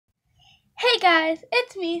Hey guys,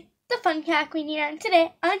 it's me, the Fun Cat Queen here, and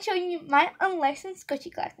today I'm showing you my unlicensed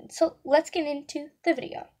squishy collection. So let's get into the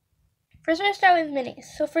video. First we're going to start with minis.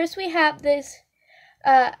 So first we have this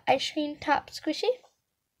ice cream top squishy.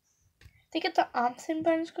 I think it's an Omson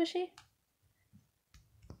bun squishy.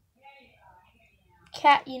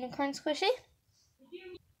 Cat unicorn squishy.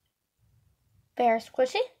 Bear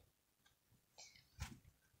squishy.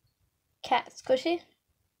 Cat squishy.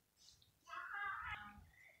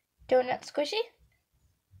 Donut squishy.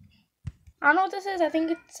 I don't know what this is. I think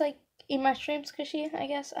it's like a mushroom squishy, I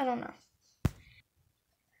guess. I don't know.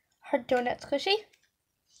 Her donut squishy.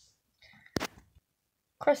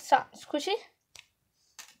 Croissant squishy.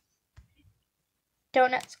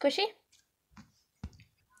 Donut squishy.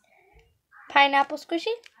 Pineapple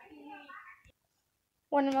squishy.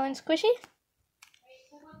 Watermelon squishy.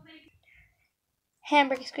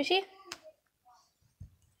 Hamburger squishy.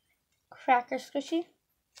 Cracker squishy.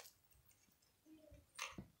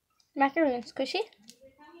 Macaroon squishy.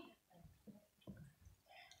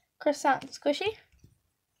 Croissant squishy.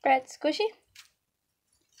 Bread squishy.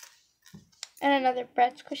 And another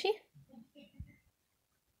bread squishy.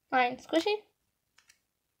 Lion squishy.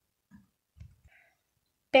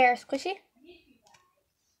 Bear squishy.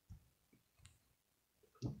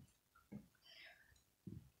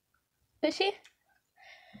 Squishy.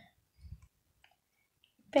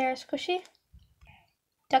 Bear squishy.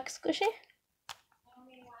 Duck squishy.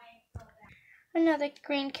 Another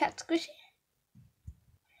green cat squishy.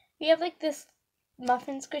 We have like this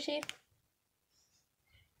muffin squishy.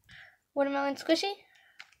 Watermelon squishy.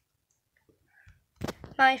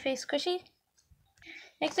 My face squishy.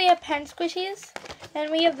 Next we have pen squishies. And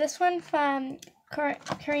we have this one from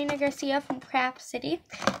Karina Garcia from Craft City.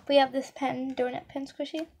 We have this donut pen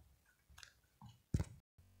squishy.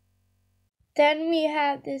 Then we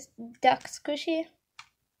have this duck squishy.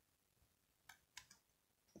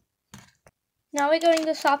 Now we're going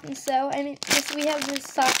to soft and slow. We have this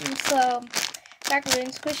soft and slow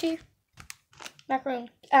macaroon squishy.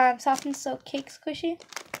 Soft and slow cake squishy.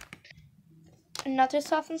 Another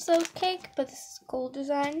soft and slow cake, but this is gold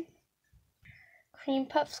design. Cream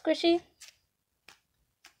puff squishy.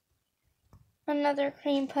 Another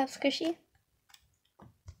cream puff squishy.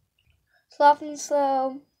 Soft and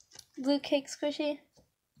slow blue cake squishy.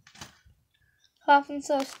 Soft and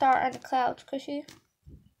slow star on a cloud squishy.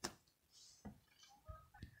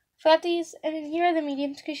 So we have these, and then here are the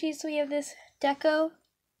medium squishies. So we have this deco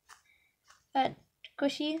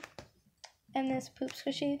squishy and this poop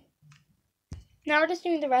squishy. Now we're just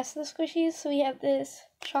doing the rest of the squishies. So we have this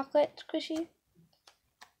chocolate squishy,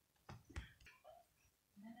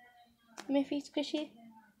 Miffy squishy,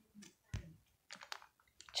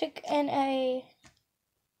 and a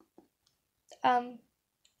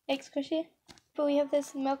egg squishy. But we have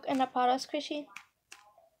this milk and avocado squishy.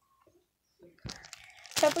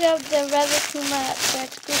 So we have the Red Lacuma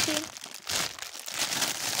bread squishy.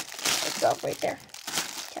 It's up right there.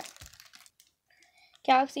 Okay.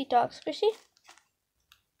 Galaxy dog squishy.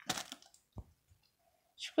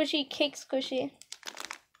 Squishy cake squishy.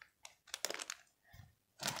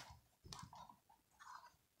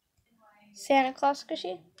 Santa Claus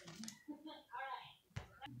squishy.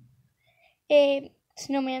 A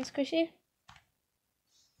snowman squishy.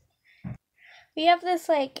 We have this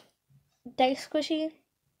like dice squishy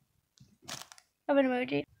of an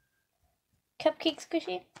emoji. Cupcake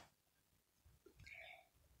squishy.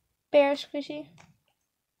 Bear squishy.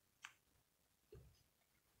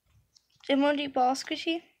 Emoji ball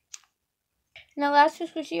squishy. And the last two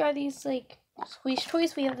squishy are these like squeeze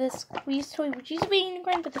toys. We have this squeeze toy which used to be a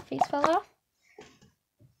unicorn but the face fell off.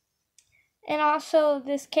 And also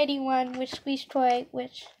this kitty one which squeeze toy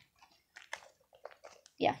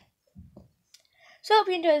yeah. So I hope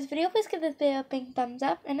you enjoyed this video. Please give this video a big thumbs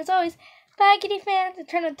up. And as always, bye kitty fans, and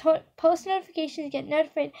turn on post notifications to get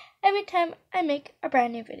notified every time I make a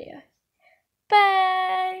brand new video.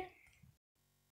 Bye!